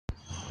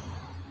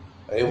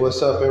Hey,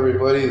 what's up,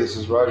 everybody? This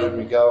is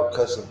Miguel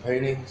Custom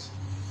Paintings.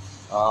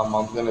 I'm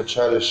going to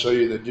try to show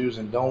you the do's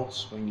and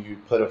don'ts when you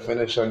put a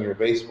finish on your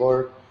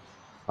baseboard.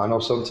 I know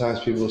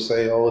sometimes people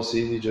say, oh, it's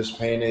easy, just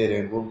paint it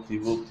and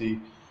whoopty-whoopty.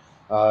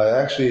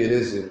 Actually, it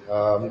isn't.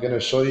 I'm going to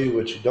show you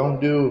what you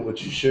don't do,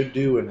 what you should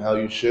do, and how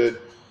you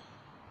should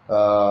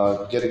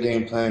get a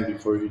game plan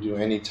before you do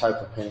any type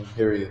of painting,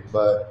 period.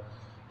 But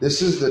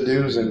this is the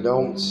do's and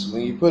don'ts.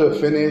 When you put a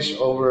finish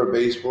over a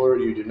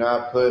baseboard, you do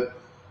not put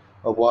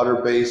a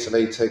water-based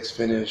latex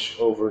finish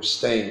over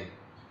stain.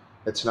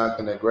 It's not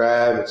going to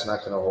grab. It's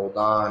not going to hold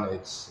on.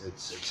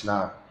 It's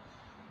not.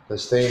 The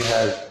stain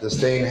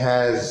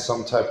has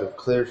some type of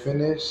clear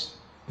finish,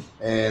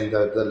 and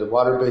the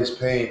water-based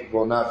paint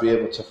will not be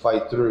able to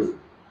fight through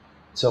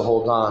to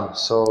hold on.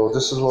 So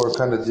this is what we're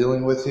kind of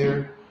dealing with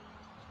here.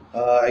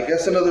 I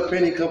guess another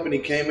painting company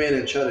came in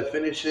and tried to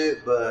finish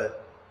it,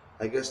 but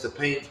I guess the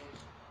paint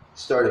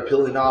started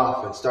peeling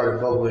off and started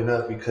bubbling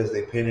up because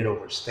they painted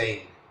over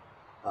stain.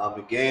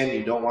 Again,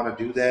 you don't want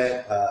to do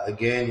that.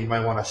 Again, you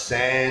might want to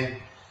sand,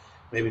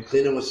 maybe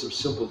clean them with some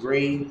simple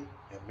green,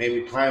 and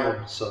maybe prime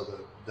them so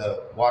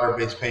the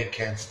water-based paint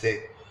can't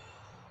stick.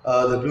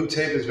 The blue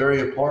tape is very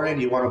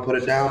important. You want to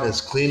put it down as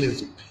clean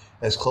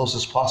as close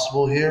as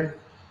possible here,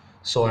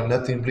 so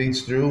nothing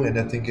bleeds through and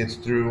nothing gets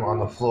through on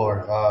the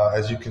floor.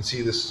 As you can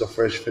see, this is a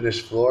fresh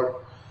finished floor.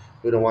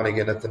 We don't want to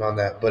get nothing on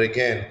that. But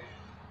again,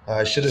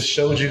 I should have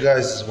showed you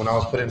guys when I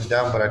was putting it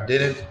down, but I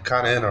didn't,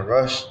 kind of in a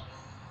rush.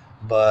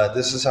 But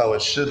this is how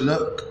it should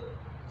look,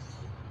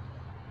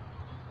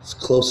 as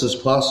close as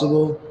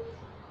possible.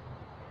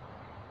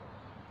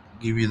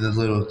 Give you the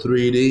little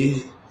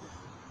 3D,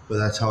 but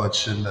that's how it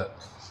should look.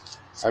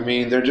 I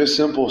mean, they're just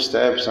simple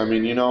steps. I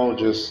mean,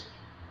 just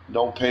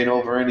don't paint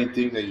over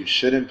anything that you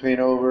shouldn't paint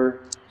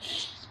over.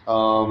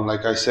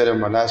 Like I said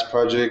in my last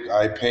project,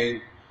 I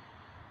paint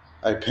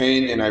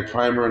and I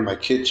primer in my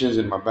kitchens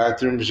and my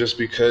bathrooms just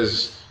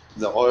because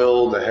the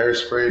oil, the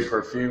hairspray,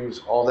 perfumes,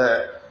 all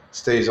that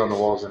stays on the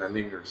walls and it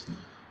lingers.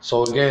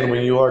 So again,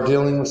 when you are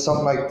dealing with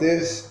something like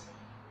this,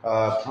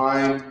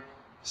 prime,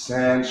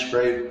 sand,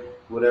 scrape,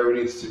 whatever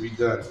needs to be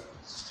done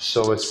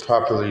so it's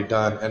properly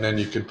done, and then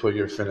you can put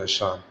your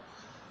finish on.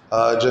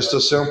 Just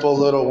a simple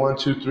little 1,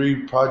 2, 3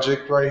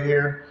 project right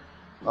here.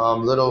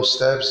 Little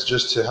steps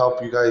just to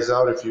help you guys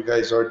out if you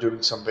guys are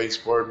doing some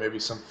baseboard, maybe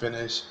some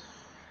finish,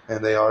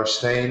 and they are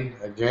stained.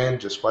 Again,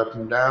 just wipe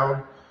them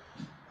down.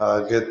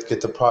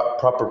 Get the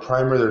proper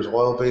primer. There's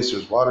oil-based,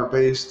 there's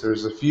water-based.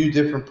 There's a few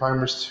different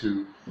primers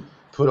to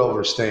put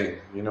over stain.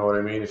 You know what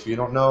I mean? If you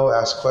don't know,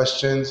 ask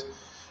questions.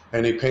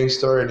 Any paint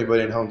store,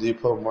 anybody in Home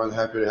Depot, more than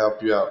happy to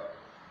help you out.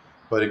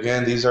 But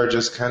again, these are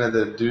just kind of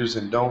the do's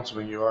and don'ts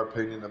when you are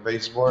painting the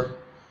baseboard.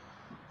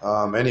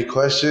 Any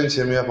questions,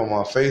 hit me up on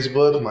my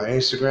Facebook, my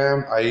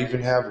Instagram. I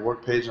even have a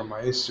work page on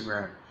my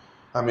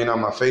on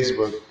my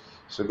Facebook.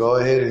 So go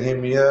ahead and hit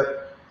me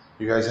up.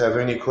 You guys have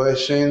any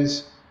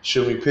questions,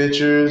 shoot me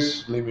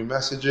pictures, leave me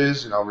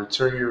messages, and I'll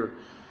return your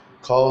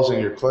calls and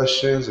your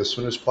questions as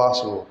soon as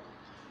possible.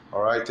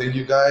 All right, thank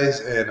you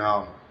guys, and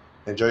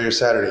enjoy your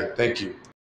Saturday. Thank you.